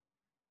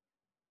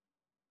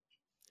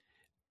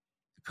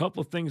 A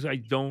couple of things I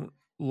don't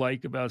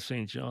like about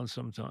St. John's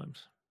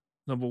sometimes.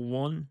 Number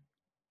one,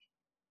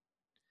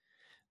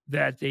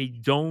 that they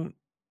don't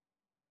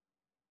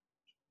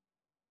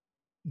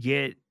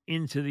get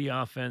into the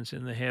offense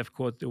in the half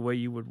court the way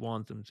you would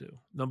want them to.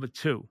 Number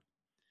two,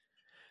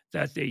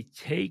 that they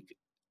take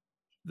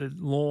the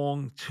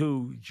long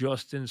two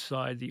just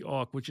inside the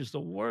arc, which is the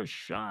worst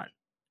shot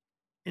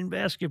in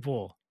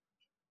basketball.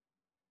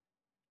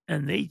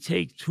 And they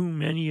take too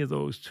many of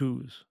those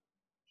twos.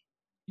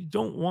 You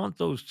don't want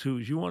those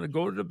twos. You want to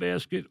go to the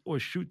basket or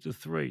shoot the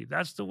three.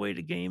 That's the way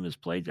the game is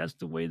played. That's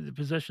the way the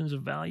possessions are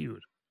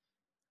valued.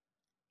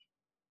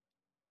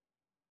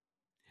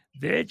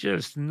 They're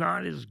just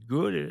not as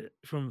good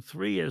from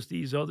three as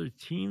these other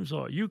teams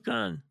are.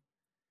 UConn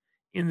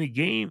in the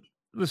game,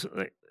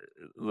 listen,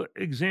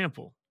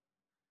 example.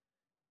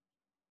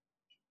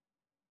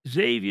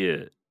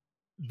 Xavier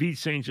beat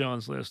St.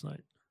 John's last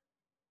night.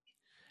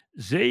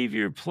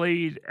 Xavier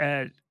played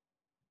at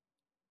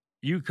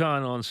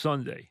UConn on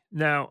Sunday.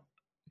 Now,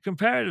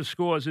 comparative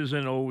scores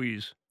isn't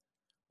always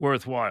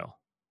worthwhile.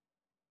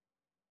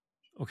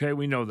 Okay,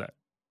 we know that.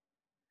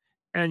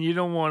 And you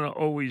don't want to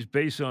always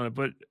base on it.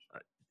 But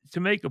to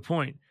make a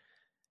point,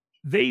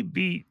 they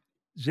beat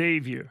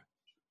Xavier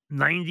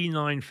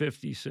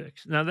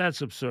 99-56. Now,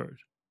 that's absurd.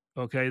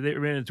 Okay, they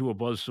ran into a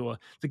buzzsaw.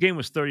 The game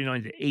was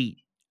 39-8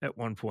 at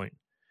one point.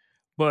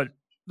 But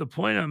the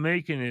point I'm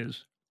making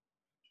is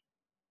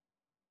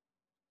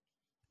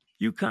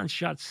UConn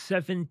shot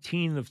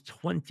 17 of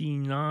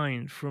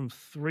 29 from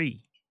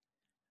three.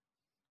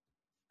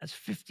 That's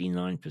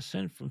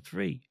 59% from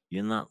three.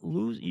 You're not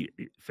losing.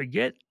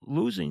 Forget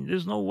losing.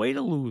 There's no way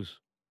to lose.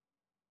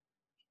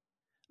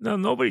 Now,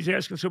 nobody's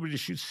asking somebody to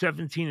shoot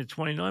 17 of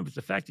 29, but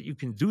the fact that you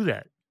can do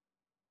that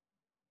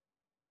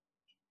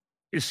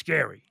is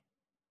scary.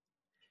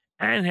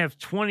 And have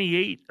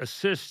 28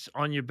 assists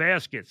on your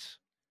baskets,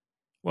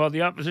 while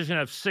the opposition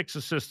have 6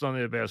 assists on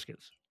their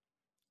baskets.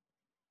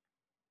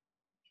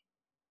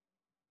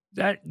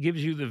 That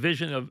gives you the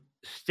vision of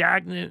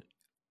stagnant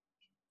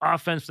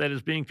offense that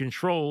is being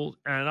controlled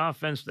and an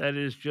offense that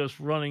is just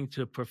running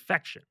to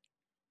perfection.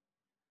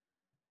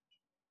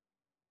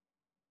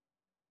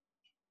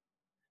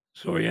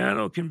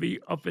 Soriano can be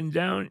up and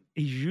down.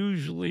 He's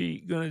usually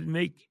going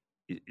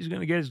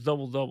to get his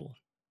double-double.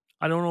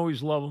 I don't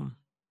always love him.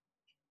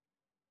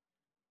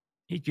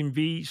 He can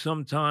be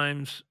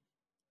sometimes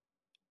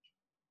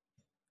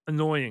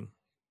annoying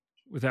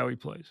with how he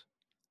plays.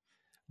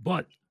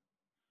 But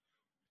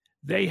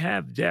they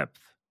have depth.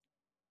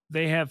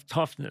 They have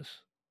toughness.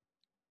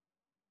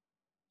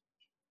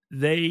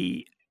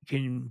 They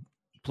can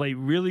play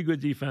really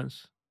good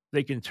defense.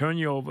 They can turn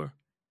you over.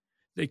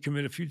 They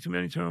commit a few too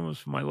many turnovers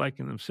for my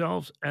liking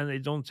themselves, and they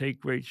don't take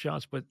great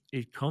shots. But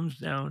it comes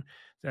down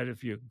that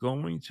if you're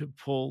going to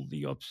pull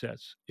the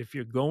upsets, if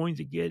you're going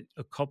to get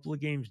a couple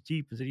of games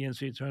deep into the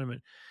NCAA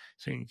tournament,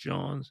 St.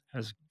 John's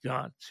has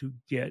got to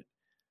get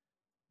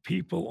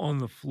people on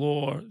the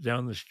floor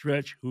down the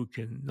stretch who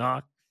can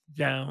knock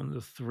down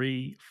the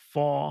three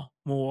far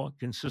more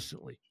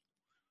consistently.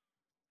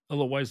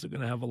 Otherwise, they're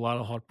going to have a lot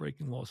of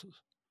heartbreaking losses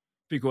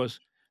because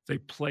they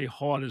play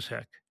hard as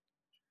heck.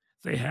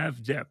 They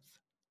have depth.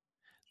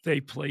 They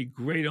play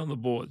great on the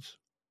boards.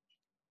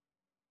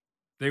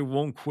 They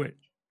won't quit.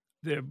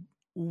 They're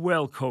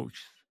well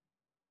coached.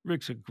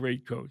 Rick's a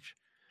great coach,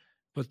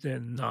 but they're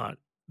not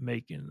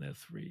making their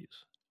threes.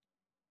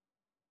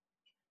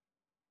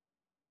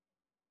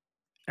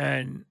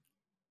 And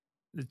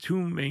the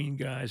two main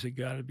guys have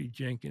got to be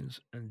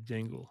Jenkins and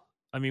Dingle.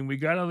 I mean, we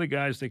got other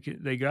guys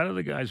they got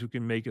other guys who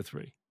can make a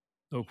three,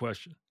 no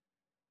question.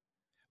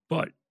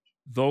 But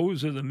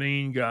those are the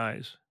main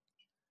guys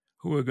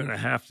who are going to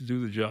have to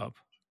do the job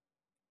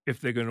if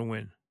they're going to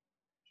win.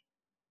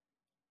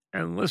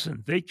 And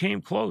listen, they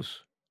came close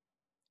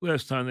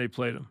last time they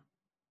played them.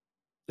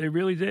 They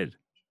really did.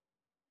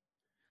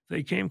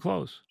 They came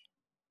close.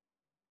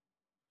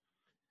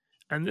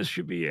 And this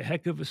should be a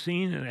heck of a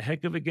scene and a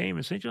heck of a game.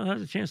 And St. John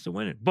has a chance to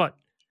win it. But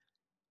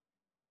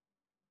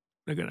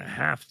they're going to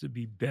have to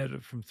be better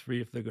from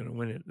 3 if they're going to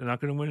win it. They're not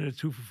going to win it at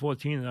 2 for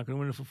 14. They're not going to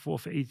win it for 4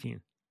 for 18.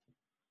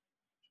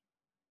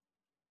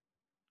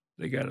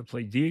 They got to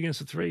play D against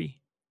the 3,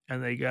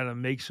 and they got to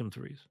make some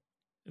threes.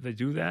 If they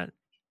do that,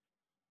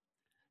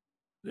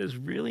 there's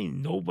really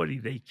nobody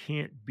they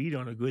can't beat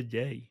on a good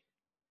day.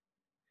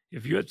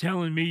 If you're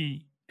telling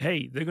me,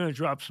 hey, they're going to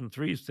drop some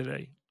threes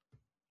today,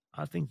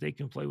 I think they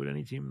can play with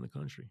any team in the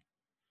country.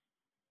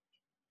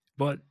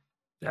 But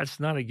that's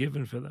not a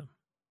given for them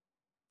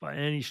by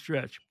any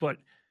stretch. But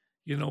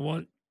you know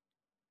what?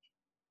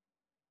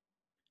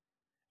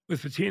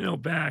 With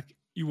Pitino back,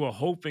 you were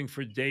hoping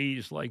for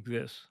days like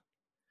this,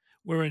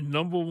 where a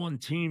number one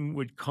team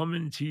would come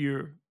into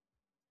your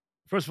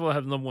 – first of all, I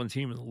have the number one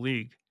team in the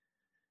league.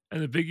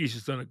 And the Big East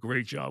has done a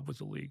great job with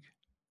the league.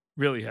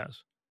 Really has.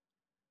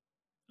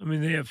 I mean,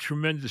 they have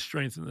tremendous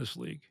strength in this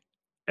league.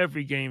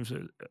 Every game's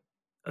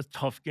a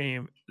tough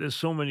game. There's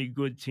so many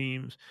good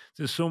teams.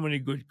 There's so many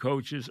good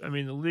coaches. I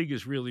mean, the league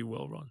is really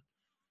well run.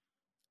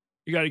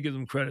 You got to give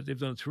them credit. They've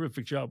done a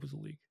terrific job with the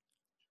league.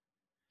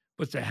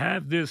 But to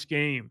have this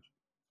game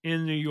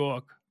in New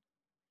York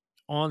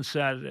on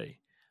Saturday,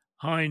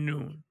 high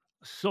noon,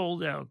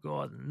 sold-out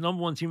Garden,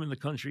 number one team in the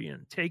country,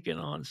 and taking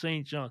on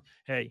St. John,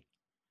 hey,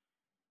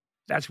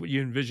 that's what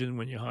you envision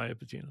when you hire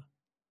Pitino.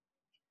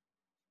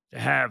 To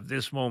have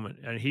this moment,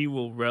 and he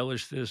will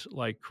relish this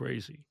like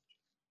crazy.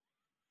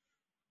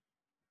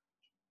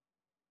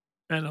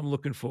 And I'm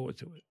looking forward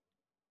to it.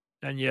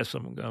 And yes,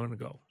 I'm going to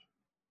go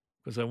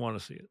because I want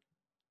to see it.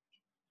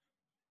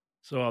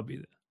 So I'll be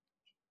there.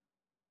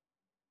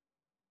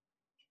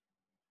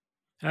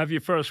 Have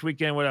your first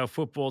weekend without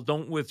football.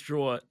 Don't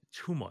withdraw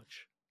too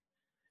much.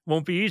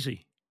 Won't be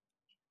easy.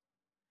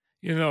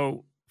 You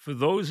know, for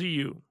those of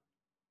you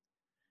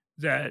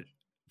that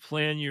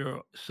plan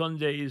your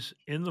Sundays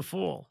in the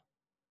fall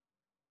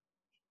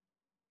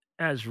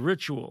as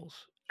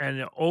rituals, and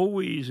they're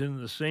always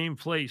in the same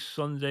place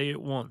Sunday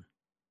at 1,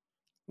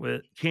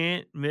 where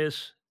can't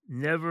miss,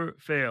 never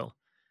fail.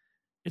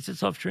 It's a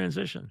tough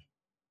transition.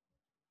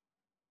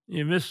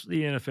 You miss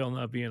the NFL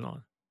not being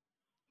on.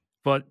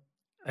 But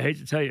I hate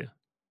to tell you,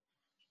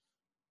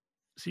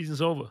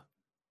 season's over.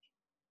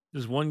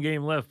 There's one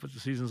game left, but the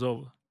season's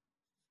over.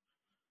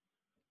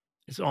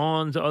 It's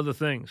on to other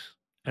things.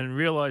 And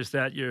realize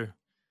that you're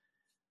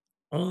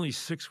only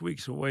 6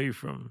 weeks away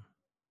from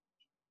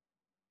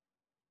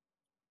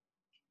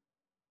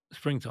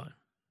springtime.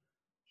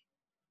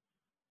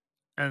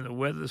 And the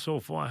weather so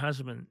far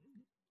hasn't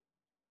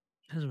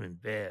been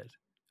bad.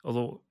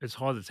 Although it's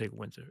hard to take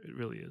winter. It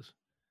really is.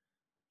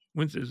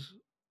 Winters,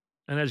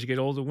 and as you get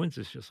older,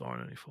 winters just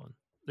aren't any fun.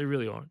 They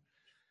really aren't.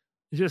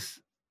 It's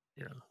just,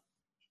 it's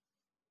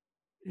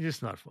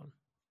just not fun.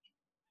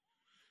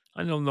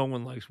 I know no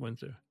one likes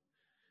winter.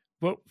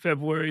 But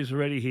February is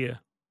already here.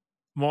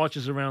 March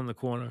is around the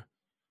corner.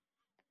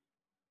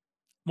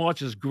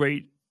 March is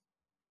great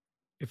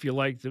if you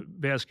like the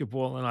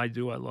basketball, and I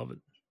do. I love it.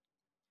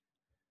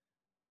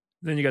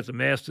 Then you got the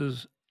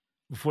Masters.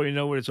 Before you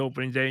know it, it's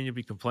opening day, and you'll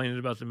be complaining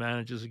about the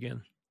managers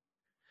again.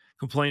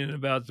 Complaining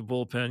about the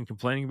bullpen,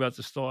 complaining about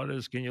the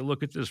starters. Can you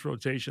look at this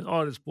rotation?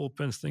 Oh, this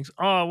bullpen stinks.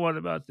 Oh, what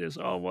about this?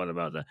 Oh, what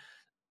about that?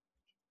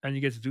 And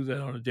you get to do that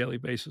on a daily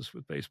basis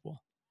with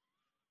baseball.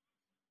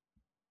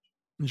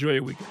 Enjoy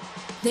your weekend.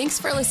 Thanks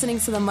for listening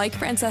to the Mike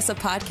Francesa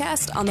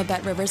podcast on the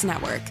Bet Rivers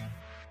Network.